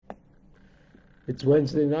It's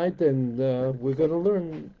Wednesday night, and we're going to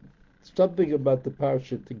learn something about the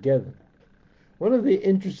parsha together. One of the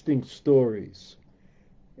interesting stories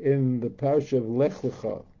in the parsha of Lech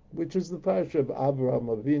Lecha, which is the parsha of Avraham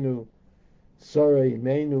Avinu, Sarah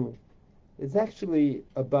Imenu, is actually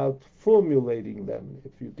about formulating them,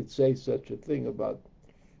 if you could say such a thing, about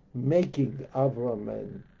making Avraham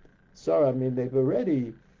and Sarah. I mean, they've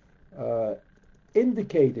already uh,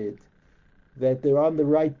 indicated that they're on the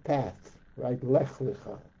right path, right? Lech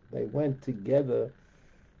Lecha. They went together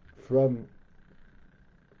from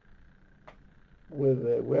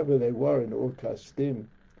wherever they were in Ur Kasdim,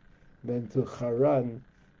 then to Haran,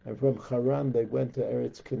 and from Haran they went to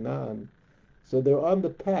Eretz Canaan. So they're on the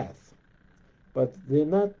path, but they're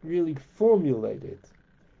not really formulated.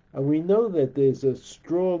 And we know that there's a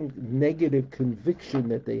strong negative conviction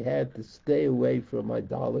that they had to stay away from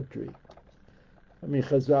idolatry. I mean,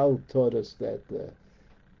 Chazal taught us that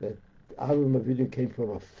Avram Avinu came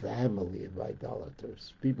from a family of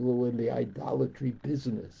idolaters, people who were in the idolatry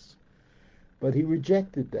business. But he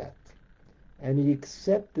rejected that, and he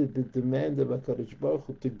accepted the demand of HaKadosh Baruch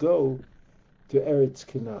Hu to go to Eretz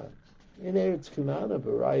Canaan. In Eretz Canaan, a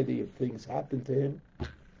variety of things happened to him,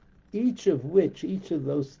 each of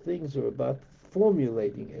those things are about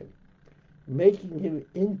formulating him, making him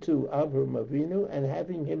into Avram Avinu and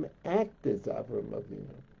having him act as Avram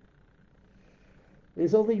Avinu.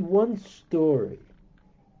 There's only one story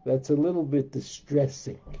that's a little bit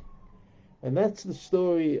distressing, and that's the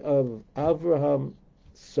story of Avraham,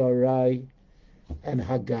 Sarai, and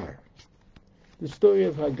Hagar. The story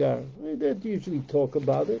of Hagar. We don't usually talk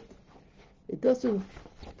about it. It doesn't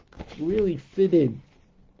really fit in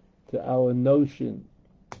to our notion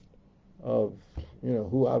of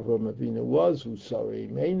who Avraham Avinu was, who Sarah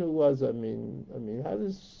Imenu was. I mean, how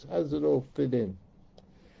does it all fit in?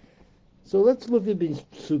 So let's look at these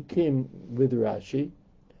psukim with Rashi.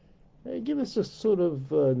 Give us a sort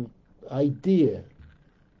of idea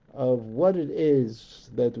of what it is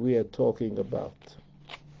that we are talking about.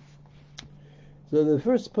 So the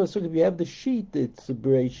first pasuk, if you have the sheet, it's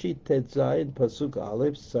Bereshit Tetzayin, pasuk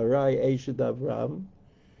Aleph, Sarai Eshet Avram.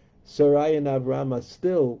 Sarai and Avram are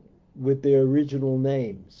still with their original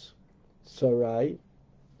names. Sarai,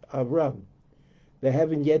 Avram. They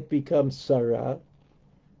haven't yet become Sarah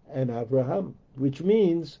and Avraham, which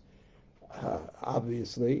means,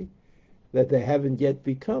 obviously, that they haven't yet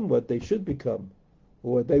become what they should become,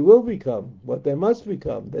 or what they will become, what they must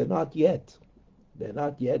become. They're not yet. They're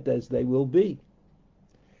not yet as they will be.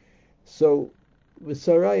 So,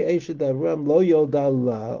 Sarai Eshet Avram lo yolda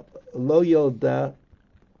lo yolda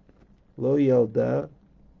lo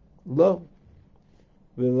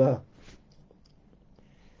vila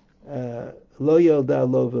lo yolda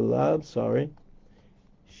lo vila. I'm sorry.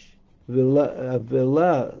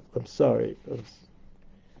 Vila. I'm sorry. I'm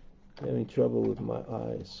having trouble with my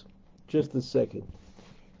eyes. Just a second.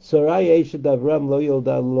 Sarai Eshet Avram lo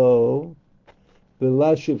yolda lo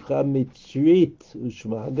vila shivcha mitzrit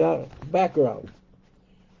ushma Hagar. Background.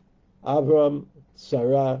 Avram,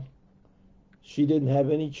 Sarah, she didn't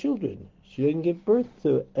have any children. She didn't give birth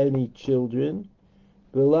to any children.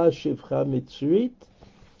 Vila shivcha mitzrit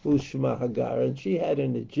ushma Hagar, and she had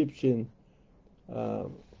an Egyptian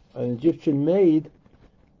maid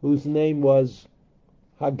whose name was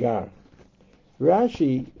Hagar.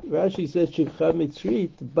 Rashi says shivcha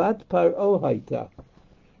mitzrit bat paro haita.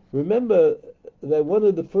 Remember that one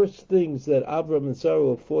of the first things that Avram and Sarah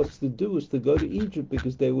were forced to do was to go to Egypt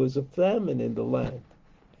because there was a famine in the land.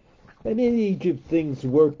 And in Egypt, things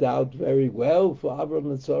worked out very well for Avram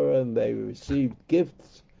and Sarah, and they received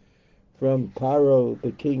gifts from Paro,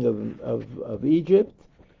 the king of Egypt.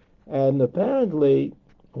 And apparently,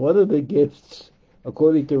 one of the gifts,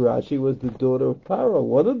 according to Rashi, was the daughter of Paro,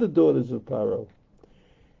 one of the daughters of Paro.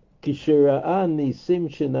 Kishira'an nisim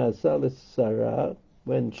shenasa Sarah,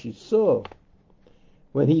 when he saw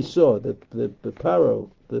that the Paro,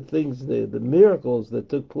 the things, the miracles that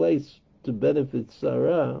took place to benefit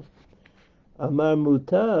Sarah, Amar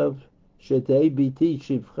mutav shetei biti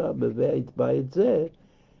shivcha bebeit bayit zeh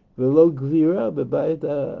v'lo gvira bebeit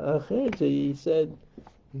acher. So he said,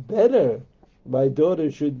 better my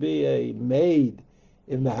daughter should be a maid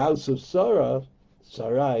in the house of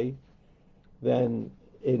Sarai, than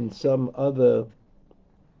in some other,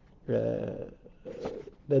 than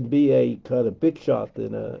be a kind of big shot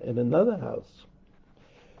in another house.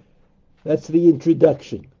 That's the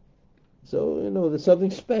introduction. So there's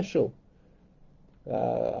something special.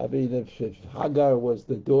 If Hagar was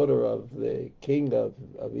the daughter of the king of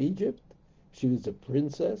Egypt, she was a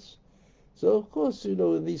princess. So, of course,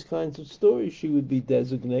 in these kinds of stories, she would be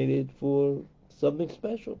designated for something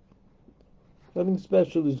special. Something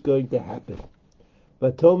special is going to happen.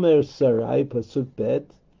 Vatomer Sarai, Pasuk Bet,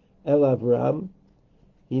 El Avram,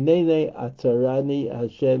 Hinene Atzarani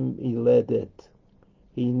Hashem Iledet.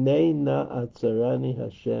 Hinena Atzarani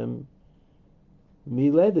Hashem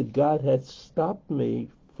Miledet. God has stopped me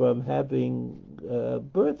from having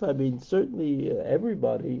birth. I mean, certainly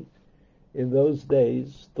everybody in those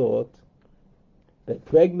days thought that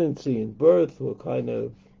pregnancy and birth were kind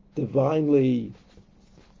of divinely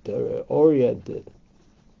oriented.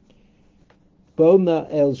 Bona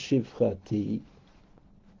el shivchati,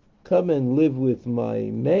 come and live with my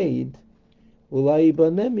maid, ulai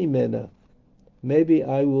ibaneh mimena. Maybe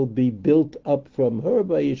I will be built up from her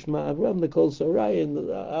by Yishma Avram, the Kol Sarai, and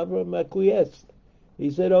Avram acquiesced. He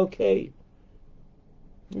said, okay.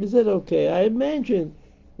 He said, okay. I imagine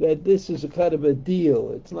that this is a kind of a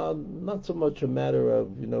deal. It's not so much a matter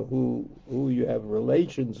of, who you have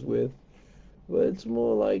relations with, but it's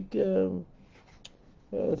more like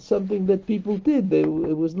something that people did. It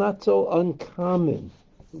was not so uncommon.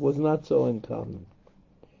 It was not so uncommon.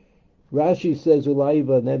 Rashi says, "Ulai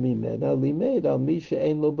banem mimena limeid al mi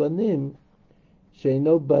she'ein lo banim,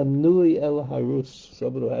 she'eino banui el harus."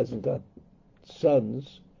 Someone who hasn't got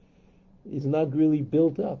sons is not really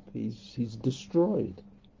built up. He's destroyed.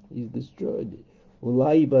 He's destroyed.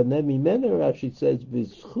 Ulai banem mimena, Rashi says,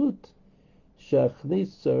 "V'zchut shachnis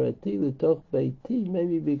tzarati l'toch beiti."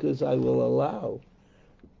 Maybe because I will allow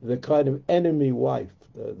the kind of enemy wife,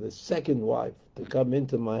 the second wife, to come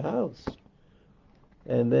into my house.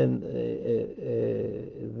 And then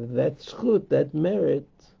that zchut, that merit,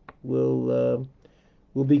 will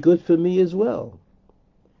be good for me as well.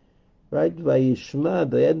 Right? Vayishma,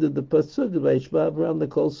 the end of the pasuk, Vayishma Avram the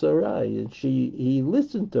Kol Sarai, and he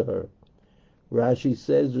listened to her. Rashi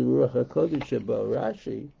says, Ruach HaKodesh about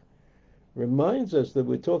Rashi reminds us that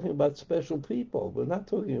we're talking about special people. We're not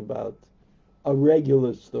talking about a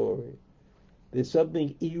regular story. There's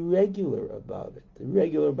something irregular about it.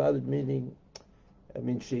 Irregular about it meaning,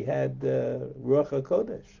 she had Ruach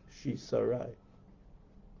HaKodesh. She's Sarai.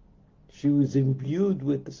 She was imbued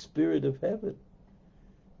with the spirit of heaven.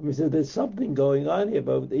 So there's something going on here,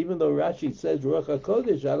 but even though Rashi says Ruach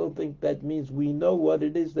HaKodesh, I don't think that means we know what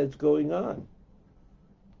it is that's going on.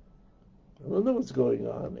 I don't know what's going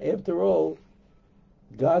on. After all,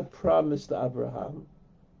 God promised Abraham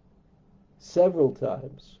several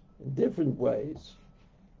times, in different ways,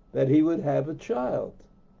 that he would have a child,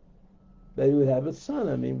 that he would have a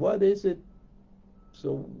son. What is it?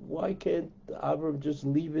 So why can't Abraham just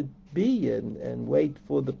leave it be and wait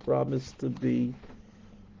for the promise to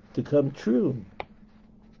come true?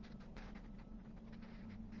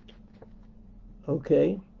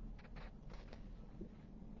 Okay.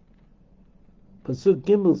 Pasuk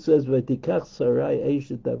Gimel says, "V'tikach Sarai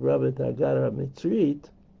eshet Avram et Hagar HaMitzrit."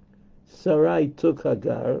 Sarai took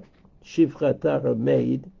Hagar, Shivchata her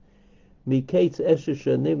maid, Miketz Esher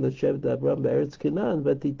Shanim l'shevet Avram be'eretz Canaan,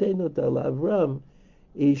 v'titenu ota l'Avram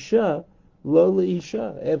Isha lo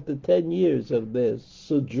l'Isha. After 10 years of their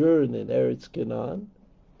sojourn in Eretz Canaan,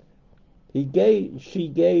 she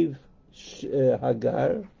gave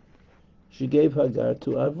Hagar to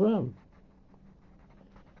Avram.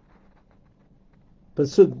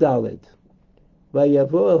 Pasuk Dalet.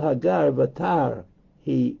 Vayavo el Hagar Vatar.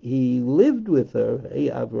 He lived with her,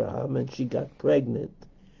 Abraham, and she got pregnant.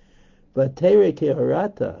 Vatere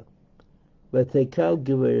keharata. Vatekal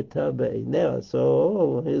giverta be'einea.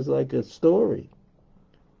 So here's like a story.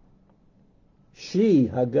 She,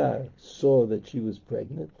 Hagar, saw that she was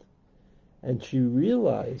pregnant, and she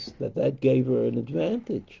realized that gave her an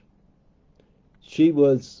advantage. She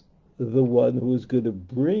was the one who was going to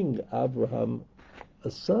bring Abraham a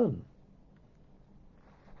son.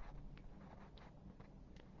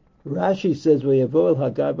 Rashi says, "Vayavo el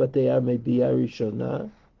Hagar bateyar me'biyah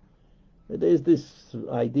rishona." There's this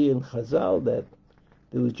idea in Chazal that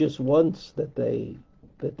there was just once that they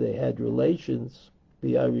had relations,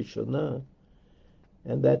 biyah rishona,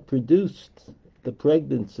 and that produced the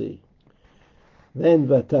pregnancy. Then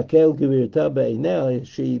vatakel givirta be'einea,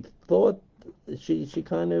 she thought she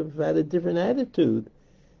kind of had a different attitude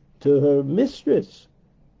to her mistress,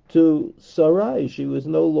 to Sarai. She was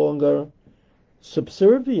no longer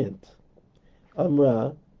subservient.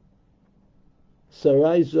 Amra,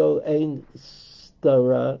 Sarai zo ein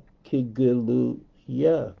stara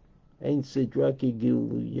kigiluya, ein sidra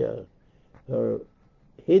kigiluya. Her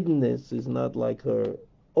hiddenness is not like her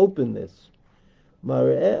openness.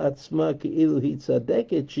 Mar'eh atzma ki'ilu hi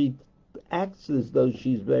tzadeket. She acts as though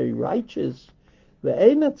she's very righteous.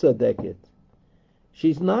 Ve'eina tzadeket.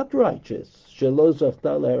 She's not righteous. Shelo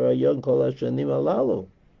zachta leharayon kol hashanim halalu.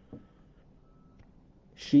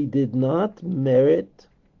 she did not merit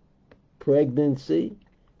pregnancy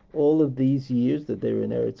all of these years that they were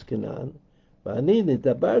in Eretz Canaan.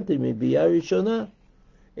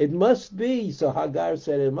 It must be, so Hagar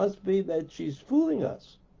said, it must be that she's fooling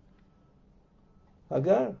us.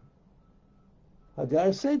 Hagar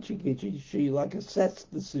said she like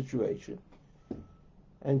assessed the situation.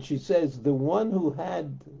 And she says the one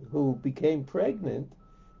who became pregnant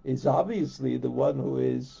is obviously the one who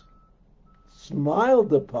is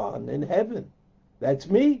smiled upon in heaven. That's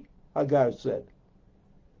me, Hagar said.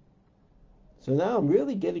 So now I'm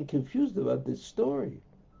really getting confused about this story.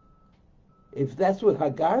 If that's what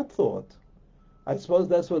Hagar thought, I suppose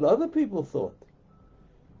that's what other people thought.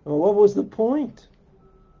 Well, what was the point?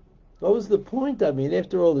 What was the point? I mean,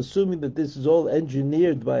 after all, assuming that this is all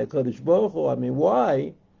engineered by HaKadosh Baruch Hu, I mean,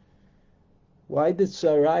 why? Why did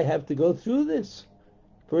Sarai have to go through this?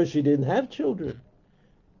 First, she didn't have children.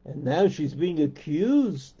 And now she's being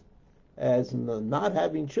accused as not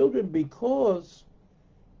having children because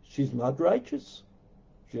she's not righteous.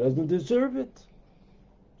 She doesn't deserve it.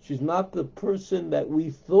 She's not the person that we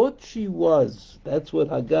thought she was. That's what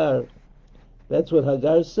Hagar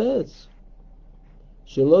says.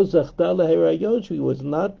 She did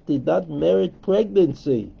not merit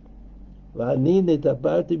pregnancy. And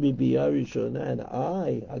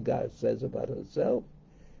I, Hagar says about herself,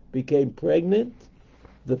 became pregnant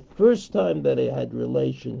the first time that I had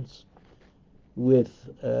relations with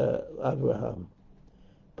Abraham.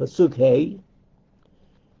 Pasuk Hey,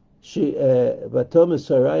 Vatomer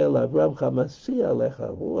Sarai al Avram Chamasi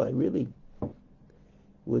Alecha. Oh, I really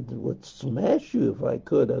would smash you if I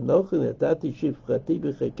could.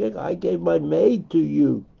 I gave my maid to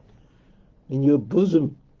you in your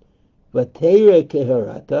bosom. Vatera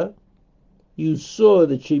keharata. You saw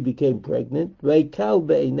that she became pregnant. Veikal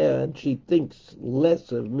be'ineh, and she thinks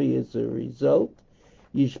less of me as a result.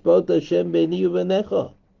 Yishpot Hashem beini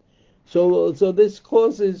uvenecha. So this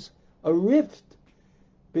causes a rift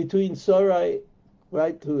between Sarai,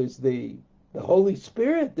 right, who is the Holy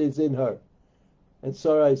Spirit is in her. And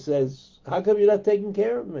Sarai says, how come you're not taking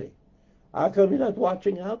care of me? How come you're not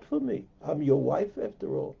watching out for me? I'm your wife after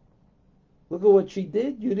all. Look at what she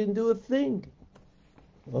did. You didn't do a thing.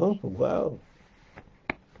 Oh, wow.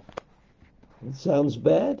 It sounds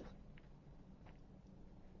bad.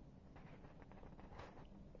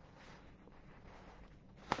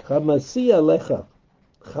 Chamasi alecha.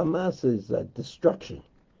 Hamas is destruction.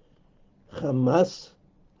 Hamas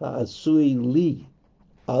ha'asui li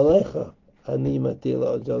alecha ani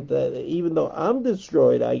matila. So that even though I'm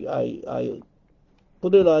destroyed, I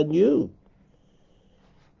put it on you.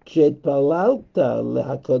 כשהתפללת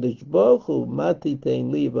להקדוש ברוך הוא, מה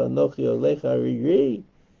תיתן לי ואנוכי הולך ערירי?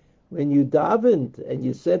 When you davened and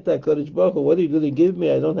you said to HaKadosh Baruch Hu, what are you going to give me?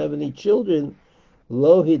 I don't have any children.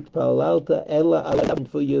 Lo hitpalalta ella alam,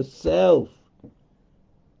 for yourself.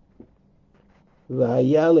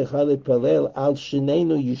 V'haya lecha litpalel al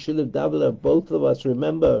shenenu, you should have davened on both of us.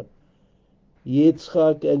 Remember,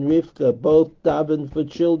 Yitzchak and Rivka both davened for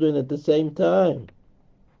children at the same time.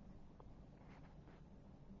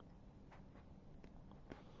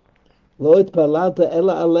 Lo itpalalta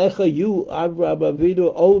ella alecha, you, Avraham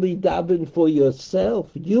Avinu, only davened for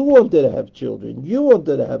yourself. You wanted to have children. You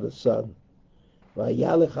wanted to have a son.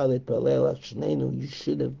 V'haya lecha litpalel al shenenu, you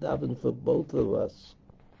should have davened for both of us.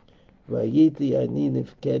 Vayiti ani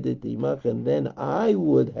nifkedet imach, and then I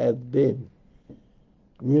would have been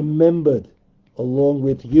remembered along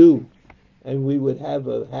with you, and we would have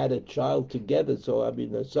had a child together. So, I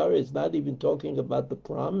mean, Sarah is not even talking about the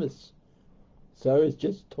promise. Sarah is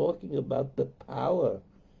just talking about the power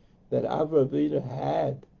that Avraham Avinu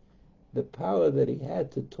had, the power that he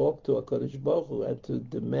had to talk to HaKadosh Baruch Hu and to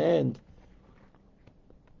demand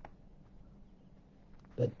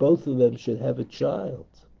that both of them should have a child.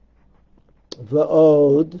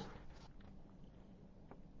 Va'od,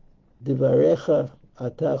 divarecha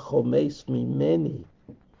ata chomes mimeni,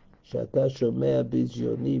 shata shomea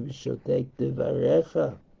bizyoni v'shotek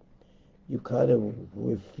divarecha. You kind of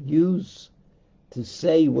refuse to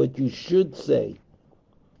say what you should say.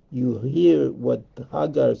 You hear what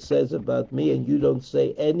Hagar says about me and you don't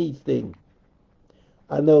say anything.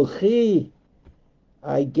 Anochi,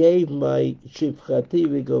 I gave my shifchati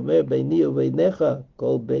v'gomer beini uveinecha,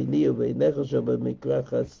 kol beini uveinecha shabamikra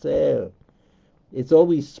chaser. It's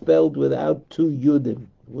always spelled without two yudim.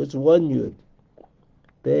 It was one yud.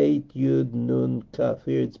 Beit yud nun kaf.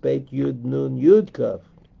 Here it's beit yud nun yud kaf.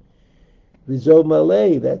 V'zo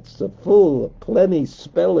malay, that's the full, plenty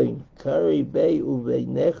spelling. Kari bei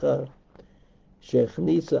uveinecha,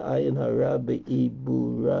 shechnisa ayin hara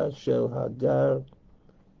be'ibura shel Hagar,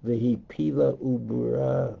 Vehipila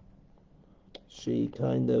ubra. She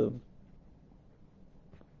kind of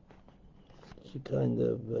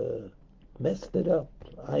messed it up.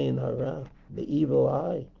 Ayin hara, the evil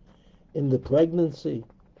eye, in the pregnancy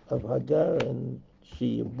of Hagar, and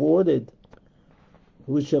she aborted.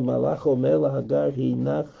 Husha malach omer Hagar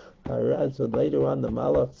hinach hara. So later on, the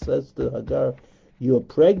malach says to Hagar, "You're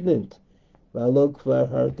pregnant." V'alo kvar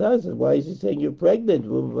hartaz. Why is he saying you're pregnant?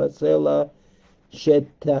 V'vasela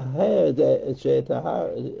shetahar.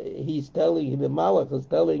 He's telling, the malach is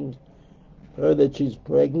telling her that she's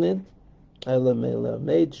pregnant. So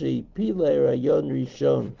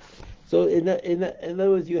in other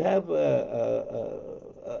words, you have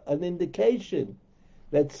an indication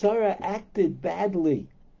that Sarah acted badly.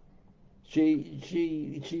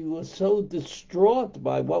 She was so distraught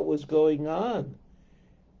by what was going on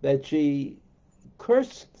that she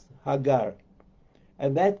cursed Hagar,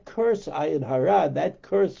 and that curse, Ayin Hara, that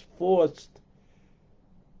curse forced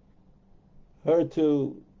her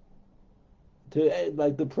to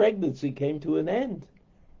like the pregnancy came to an end.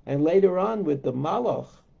 And later on with the malach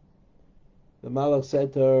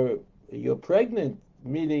said to her, "You're pregnant,"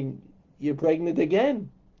 meaning you're pregnant again.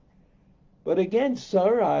 But again,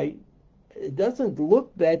 Sarai, it doesn't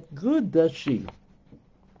look that good, does she?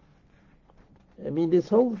 I mean, this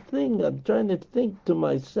whole thing, I'm trying to think to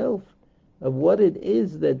myself of what it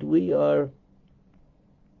is that we are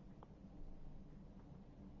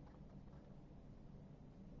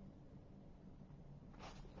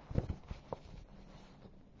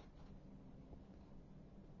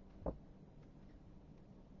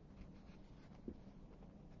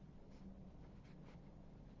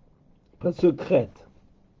Pasuk Chet.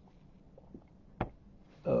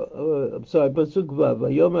 I'm sorry, Pasuk Vav.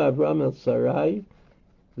 Vayomer Avram el Sarai,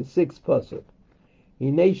 the sixth pasuk.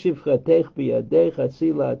 Hinei shivchatech biyadech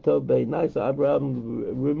asila atov beinai. So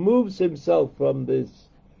Abraham removes himself from this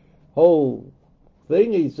whole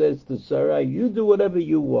thing. He says to Sarai, "You do whatever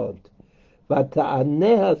you want."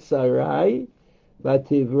 Vata'aneha Sarai,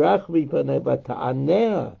 vativrach mipanei.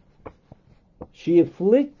 Vata'aneha. She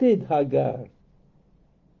afflicted Hagar.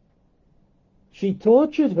 She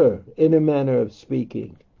tortured her, in a manner of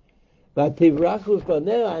speaking. And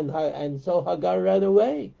so Hagar ran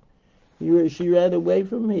away. She ran away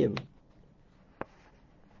from him.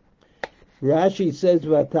 Rashi says,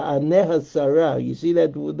 "Vata'aneha Sarah." You see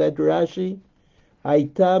that Rashi?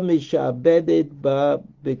 Haita mishabedet ba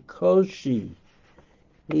bekoshi.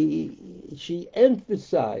 She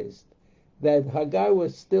emphasized that Hagar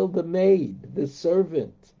was still the maid, the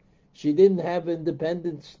servant. She didn't have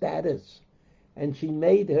independent status. And she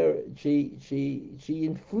made her, she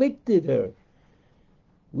inflicted her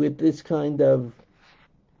with this kind of.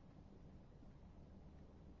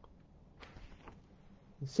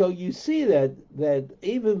 So you see that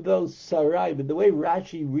even though Sarai, but the way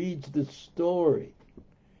Rashi reads the story,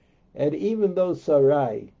 and even though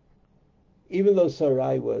Sarai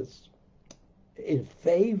was in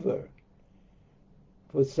favor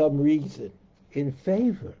for some reason, in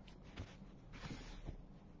favor,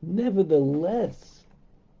 nevertheless,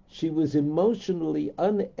 she was emotionally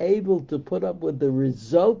unable to put up with the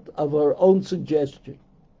result of her own suggestion.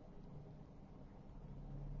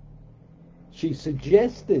 She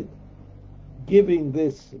suggested giving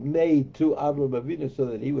this maid to Avram Avinu so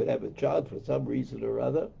that he would have a child for some reason or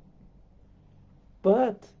other.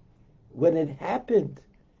 But when it happened,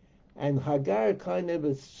 and Hagar kind of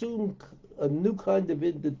assumed a new kind of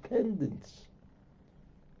independence,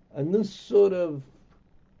 a new sort of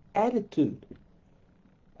attitude,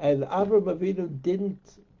 and Avram Avinu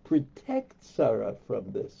didn't protect Sarah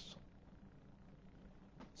from this.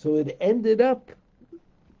 So it ended up,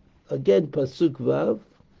 again, Pasuk Vav,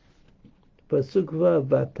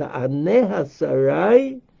 Vata'aneha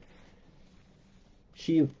Sarai,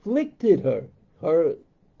 she afflicted her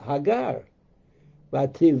Hagar,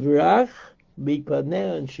 Vativrach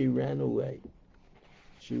mipaneh, and she ran away.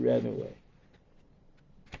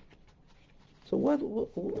 So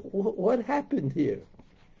what happened here?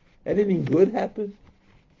 Anything good happened?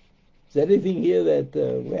 Is there anything here that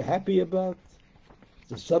we're happy about? Is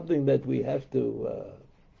there something that we have to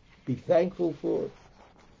be thankful for?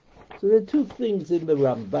 So there are two things in the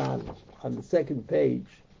Ramban on the second page.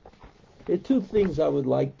 There are two things I would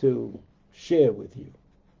like to share with you.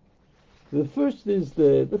 The first is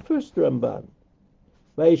the first Ramban.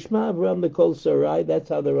 Vayishma Avram Mikol Sarai, that's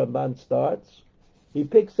how the Ramban starts. He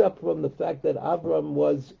picks up from the fact that Avram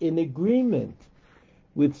was in agreement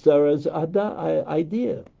with Sarah's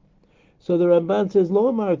idea. So the Ramban says, Lo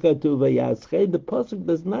Amar Katuv Vayaschei, the pasuk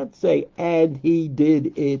does not say, and he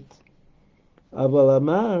did it. Aval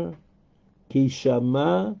Amar, Ki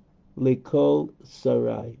shama lekol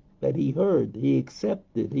Sarai. That he heard, he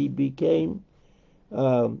accepted, he became,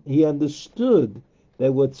 he understood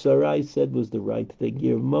that what Sarai said was the right thing.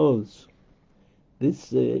 Yermoz.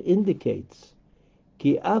 This indicates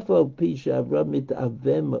Ki afal pisha Avram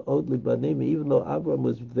mitavem od libanim. Even though Avram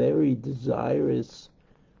was very desirous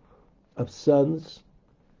of sons,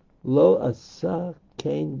 lo asa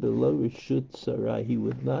kain below reshut Sarai. He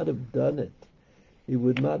would not have done it. He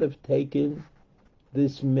would not have taken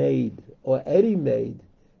this maid or any maid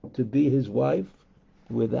to be his wife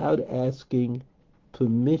without asking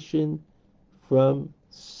permission from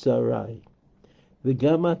Sarai. The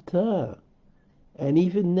Gamata, and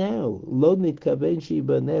even now, lo nitkaven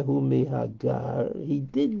shibanehu mihagar. He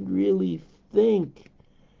didn't really think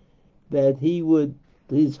that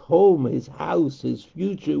his home, his house, his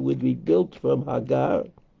future would be built from Hagar.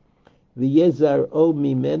 The Yezar o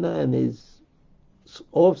mimena, and his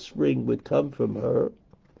offspring would come from her.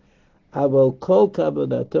 Aval kol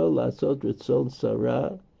kavanato lasot ritzon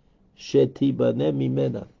Sarah shetibane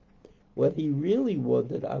mimena. What he really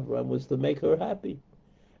wanted, Avram, was to make her happy.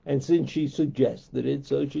 And since she suggested it,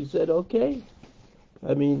 so she said, okay.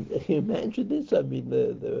 I mean, imagine this. I mean,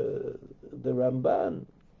 the Ramban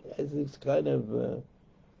has this kind of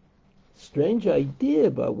strange idea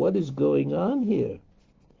about what is going on here.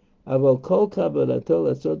 Aval kol kavanato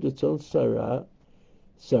lasot ritzon Sarah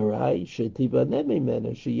Sarai shetibane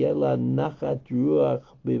mimena sheyeh la nachat ruach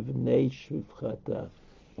bivnei shivchata.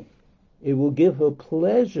 It will give her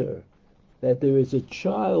pleasure that there is a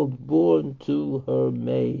child born to her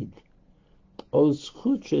maid. Os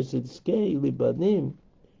chuches itzkei libanim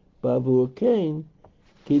bavur kain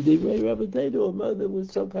kidivrei rabbeinu. There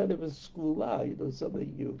was some kind of a skula,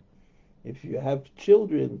 something if you have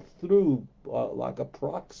children through like a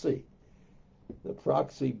proxy, the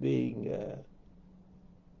proxy being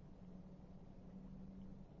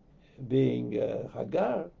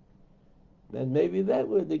Hagar, then maybe that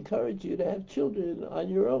would encourage you to have children on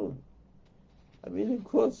your own. I mean, of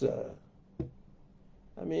course, I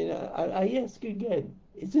ask again,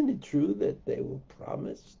 isn't it true that they were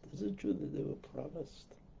promised? Is it true that they were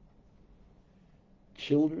promised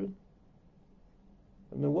children?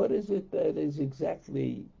 I mean, what is it that is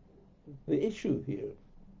exactly the issue here?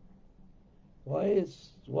 Why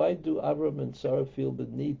do Avram and Sarah feel the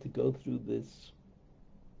need to go through this?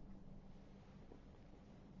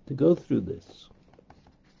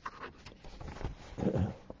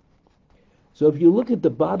 So if you look at the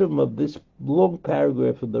bottom of this long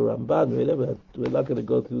paragraph of the Ramban, we're not going to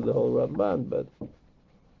go through the whole Ramban, but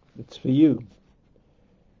it's for you.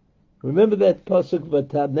 Remember that pasuk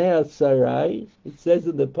Vatanea Sarai? It says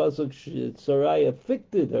in the pasuk Sarai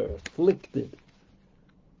afflicted her.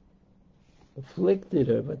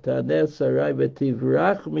 Vatanea Sarai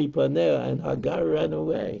v'tivrach mipanea, and Hagar ran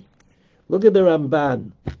away. Look at the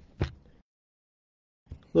Ramban.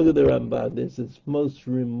 This is most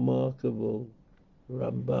remarkable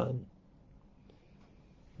Ramban,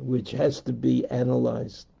 which has to be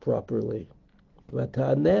analyzed properly.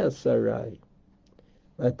 Vatanea Sarai,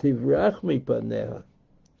 vativrach mipanea.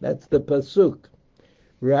 That's the pasuk.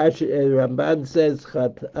 Ramban says,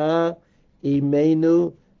 Chat'a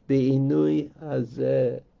imenu bi'inui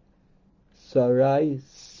hazeh. Sarai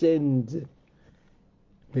sinned.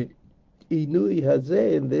 Inui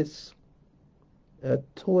hazeh, in this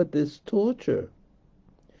taught this torture.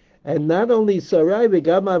 And not only Sarai,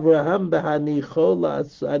 v'gam Avraham b'hanicho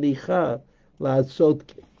la'anicha la'asot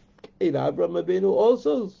kein. Avraham Avinu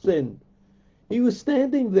also sinned. He was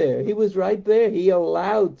standing there. He was right there. He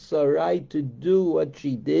allowed Sarai to do what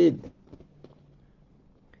she did.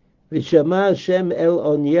 V'shama Hashem el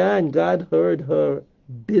onya, and God heard her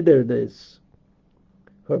bitterness,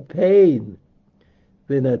 her pain.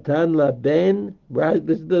 V'natan la ben, right,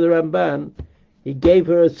 this is the Ramban, he gave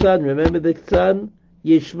her a son. Remember the son?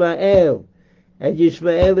 Yishmael. And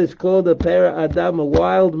Yishmael is called a para Adam, a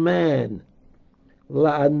wild man.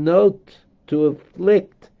 La'anot, to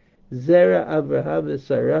afflict Zera Avraham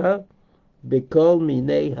v'Sarah, B'kol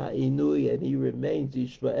minei ha'inui, and he remains,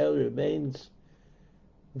 Yishmael remains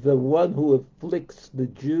the one who afflicts the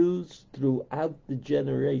Jews throughout the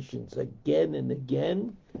generations. Again and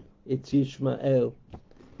again, it's Yishmael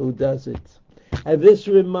who does it. And this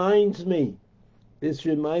reminds me of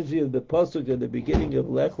the pasuk at the beginning of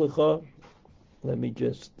Lech Lecha.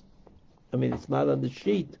 It's not on the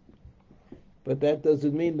sheet, but that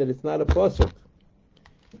doesn't mean that it's not a pasuk,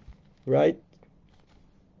 right?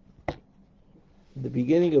 The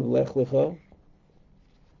beginning of Lech Lecha.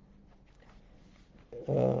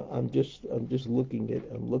 I'm looking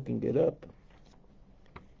it up.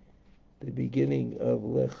 The beginning of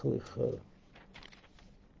Lech Lecha.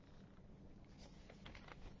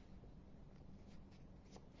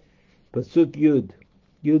 Pasuk Yud.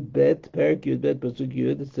 Yud Bet, Perik Yud Bet, Pasuk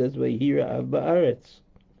Yud, it says, Vayhi Ra'av Ba'aretz.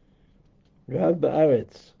 Ra'av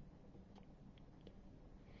Ba'aretz.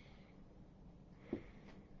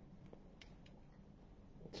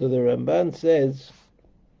 So the Ramban says,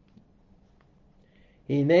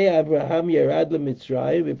 Hinei Abraham Yerad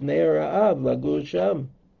LeMitzrayim, V'pnei Ra'av, Lagur Sham.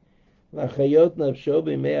 L'chayot nafsho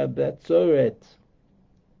b'mei Batzoret.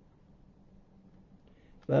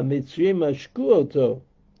 והמצרים משקו אותו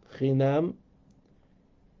חינם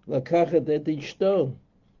לקחת את אשתו.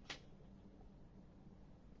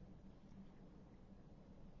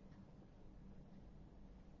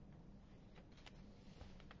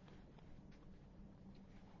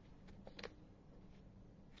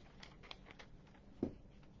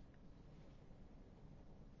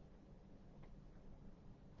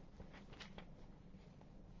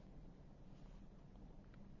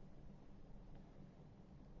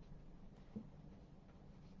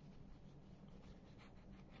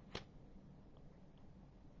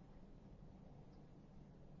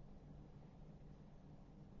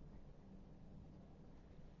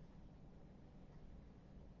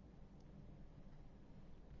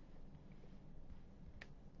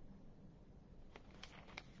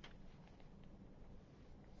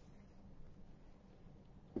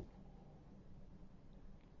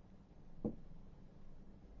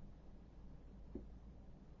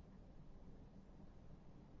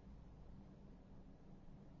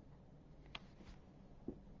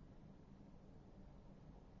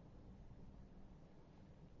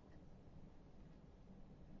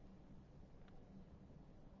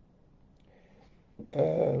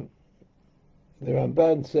 The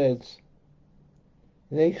Ramban says,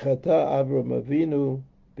 Nechata Avram Avinu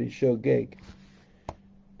b'shogeg,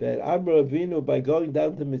 that Avram Avinu, by going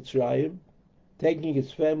down to Mitzrayim, taking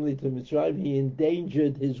his family to Mitzrayim, he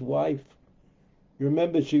endangered his wife. You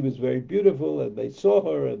remember, she was very beautiful, and they saw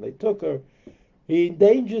her, and they took her. He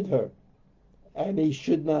endangered her, and he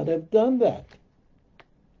should not have done that.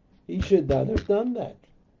 He should not have done that.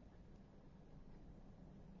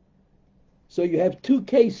 So you have two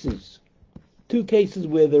cases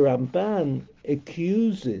where the Ramban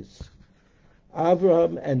accuses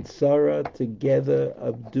Abraham and Sarah together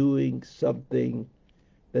of doing something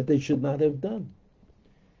that they should not have done.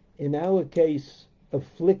 In our case,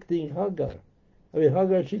 afflicting Hagar. I mean,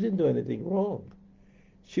 Hagar, she didn't do anything wrong.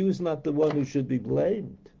 She was not the one who should be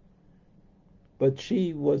blamed. But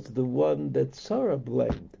she was the one that Sarah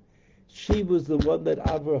blamed. She was the one that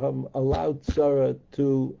Abraham allowed Sarah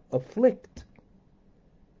to afflict.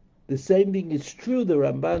 The same thing is true, the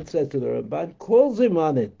Ramban says, the Ramban calls him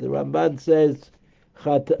on it. The Ramban says,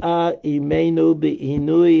 Chat'a imenu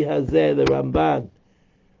bi'inui hazeh, the Ramban.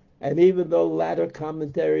 And even though latter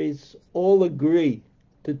commentaries all agree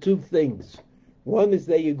to two things. One is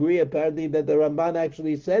they agree apparently that the Ramban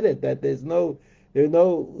actually said it, that there are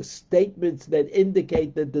no statements that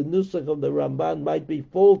indicate that the nusach of the Ramban might be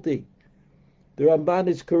faulty. The Ramban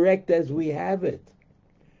is correct as we have it.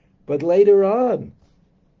 But later on,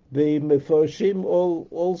 the Mefarshim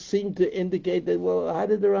all seem to indicate that, well, how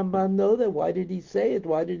did the Ramban know that? Why did he say it?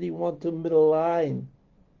 Why did he want to malign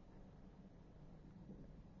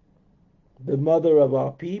the mother of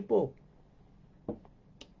our people?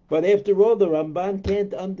 But after all, the Ramban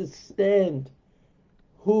can't understand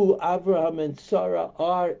who Abraham and Sarah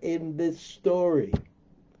are in this story.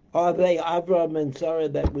 Are they Abraham and Sarah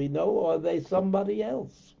that we know, or are they somebody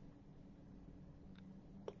else?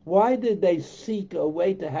 Why did they seek a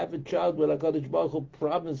way to have a child when HaKadosh Baruch Hu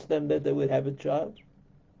promised them that they would have a child?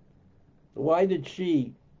 Why did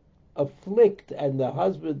she afflict and the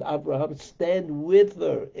husband Abraham stand with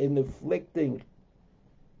her in afflicting?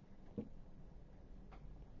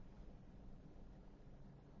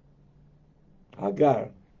 Hagar.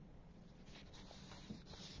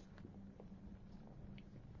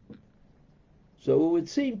 So it would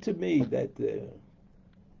seem to me that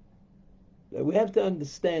we have to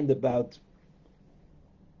understand about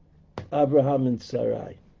Abraham and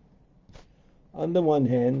Sarai. On the one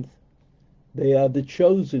hand, they are the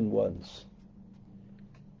chosen ones.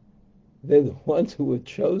 They're the ones who were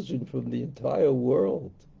chosen from the entire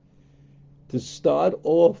world to start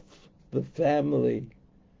off the family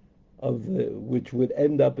which would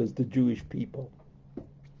end up as the Jewish people.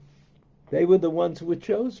 They were the ones who were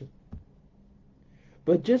chosen.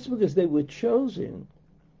 But just because they were chosen,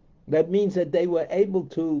 that means that they were able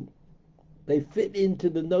to, they fit into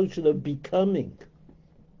the notion of becoming.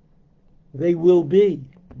 They will be,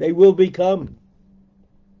 they will become.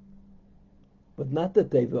 But not that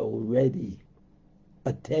they've already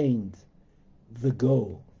attained the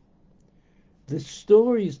goal. The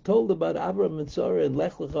stories told about Avram and Sarah and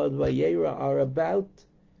Lech Lecha and Vayera are about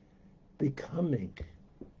becoming,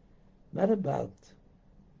 not about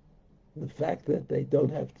the fact that they don't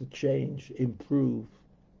have to change, improve.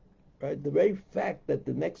 Right? The very fact that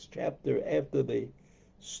the next chapter after the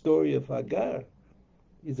story of Hagar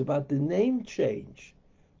is about the name change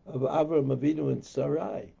of Avram Avinu and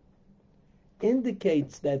Sarai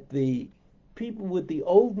indicates that the people with the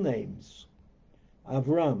old names,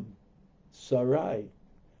 Avram, Sarai,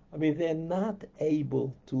 I mean, they're not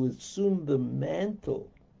able to assume the mantle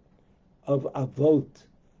of Avot,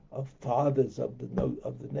 of fathers of the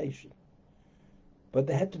nation. But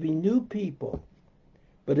they have to be new people.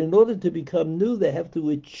 But in order to become new, they have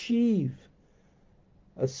to achieve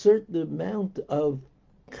a certain amount of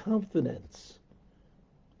confidence,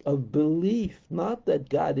 of belief, not that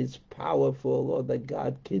God is powerful or that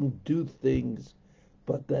God can do things,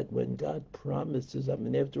 but that when God promises, I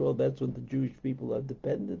mean, after all, that's what the Jewish people are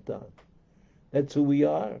dependent on. That's who we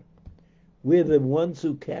are. We're the ones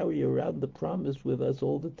who carry around the promise with us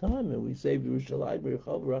all the time, and we say, Yerushalayim,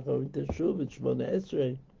 Rechav, Racham, Teshuv, and Shmona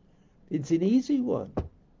Esrei. It's an easy one.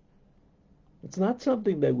 It's not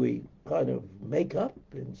something that we kind of make up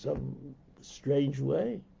in some strange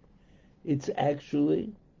way. It's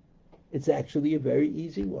actually a very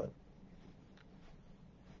easy one.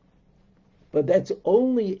 But that's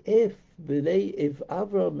only if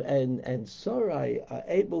Avram and Sarai are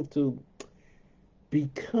able to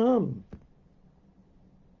become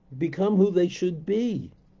who they should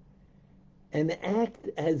be and act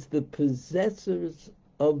as the possessors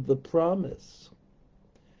of the promise.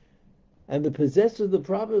 And the possessor of the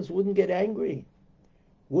promise wouldn't get angry,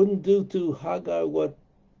 wouldn't do to Hagar what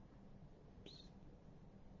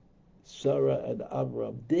Sarah and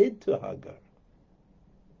Avram did to Hagar.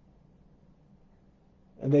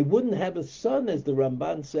 And they wouldn't have a son, as the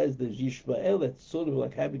Ramban says, there's Yishmael, that's sort of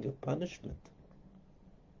like having a punishment.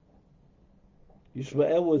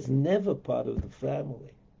 Yishmael was never part of the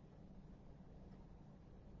family.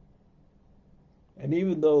 And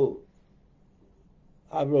even though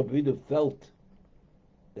Avraham Avinu felt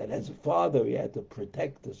that as a father he had to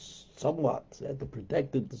protect us somewhat, he had to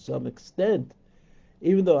protect him to some extent,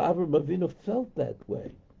 even though Avraham Avinu felt that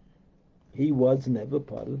way, he was never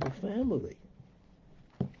part of the family.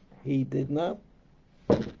 He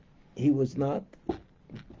was not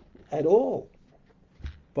at all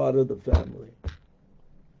part of the family.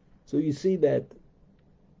 So you see that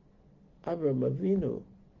Avraham Avinu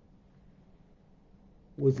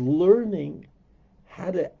was learning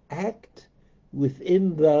how to act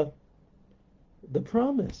within the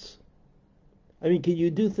promise. I mean, can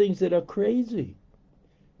you do things that are crazy?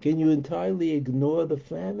 Can you entirely ignore the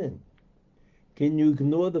famine? Can you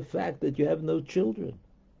ignore the fact that you have no children?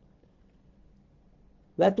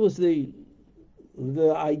 That was the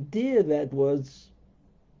idea that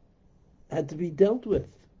had to be dealt with.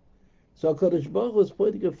 So HaKadosh Baruch Hu was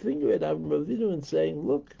pointing a finger at Avraham Avinu and saying,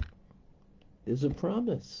 look, there's a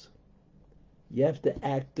promise. You have to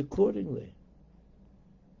act accordingly.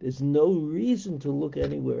 There's no reason to look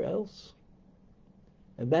anywhere else.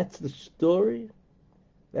 And that's the story.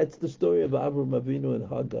 That's the story of Avraham Avinu and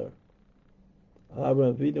Hagar.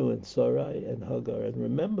 Avraham Avinu and Sarai and Hagar. And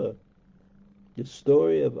remember, the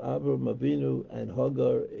story of Avraham Avinu and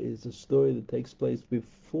Hagar is a story that takes place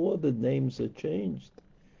before the names are changed,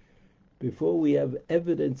 before we have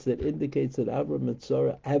evidence that indicates that Avraham and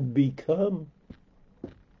Sarah have become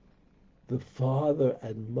the father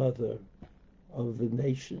and mother of the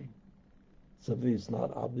nation. Something is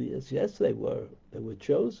not obvious. Yes, they were. They were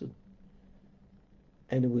chosen.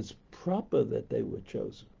 And it was proper that they were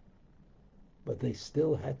chosen. But they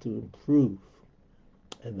still had to improve.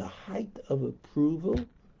 And the height of approval,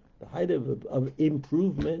 the height of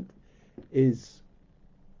improvement is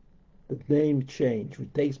the name change,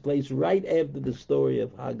 which takes place right after the story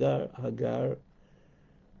of Hagar.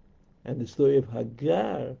 And the story of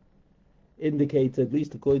Hagar indicates, at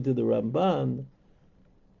least according to the Ramban,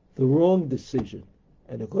 the wrong decision.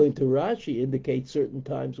 And according to Rashi, indicates certain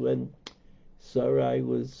times when Sarai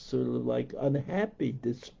was sort of like unhappy,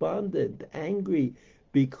 despondent, angry,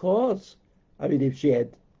 because, I mean, if she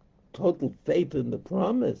had total faith in the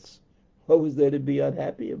promise, what was there to be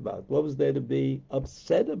unhappy about? What was there to be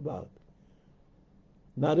upset about?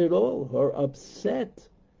 Not at all. Her upset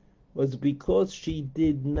was because she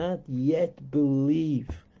did not yet believe.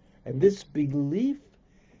 And this belief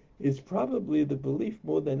is probably the belief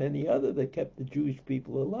more than any other that kept the Jewish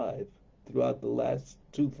people alive throughout the last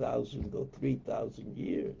 2,000 or 3,000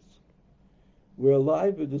 years. We're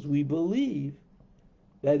alive because we believe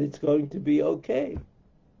that it's going to be okay.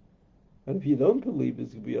 And if you don't believe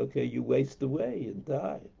it's going to be okay, you waste away and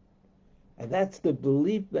die. And that's the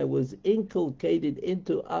belief that was inculcated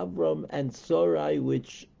into Avram and Sarai,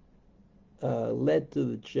 which led to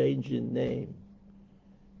the change in name.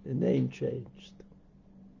 The name changed.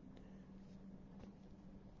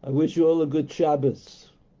 I wish you all a good Shabbos.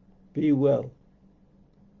 Be well.